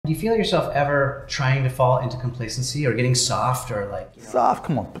Do you feel yourself ever trying to fall into complacency or getting soft or like, you know? Soft,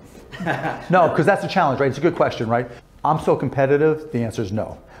 come on. No, because that's a challenge, right? It's a good question, right? I'm so competitive, the answer is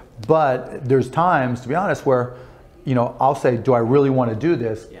no. But there's times, to be honest, where, you know, I'll say, do I really want to do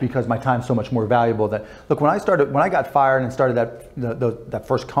this? Yeah. Because my time's so much more valuable. That, look, when I got fired and started that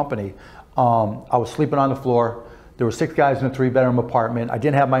first company, I was sleeping on the floor. There were 6 guys in a 3-bedroom apartment. I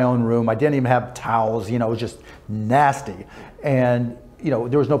didn't have my own room. I didn't even have towels. You know, it was just nasty. And, you know,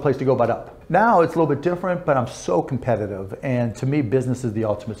 there was no place to go but up. Now it's a little bit different, but I'm so competitive. And to me, business is the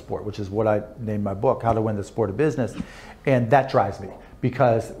ultimate sport, which is what I named my book, How to Win the Sport of Business. And that drives me,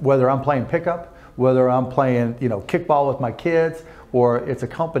 because whether I'm playing pickup, whether I'm playing, you know, kickball with my kids, or it's a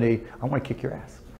company, I want to kick your ass.